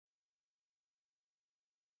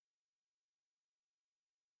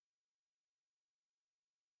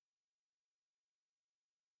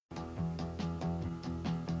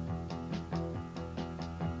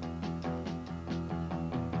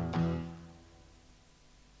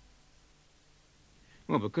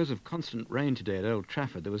Well, because of constant rain today at Old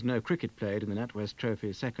Trafford, there was no cricket played in the NatWest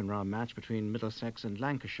Trophy second-round match between Middlesex and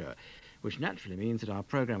Lancashire, which naturally means that our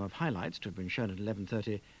programme of highlights, to have been shown at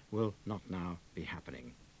 11:30, will not now be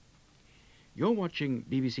happening. You're watching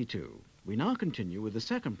BBC2. We now continue with the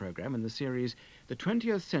second programme in the series, The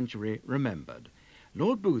 20th Century Remembered.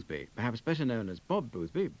 Lord Boothby, perhaps better known as Bob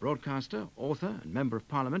Boothby, broadcaster, author and Member of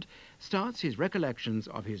Parliament, starts his recollections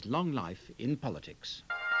of his long life in politics.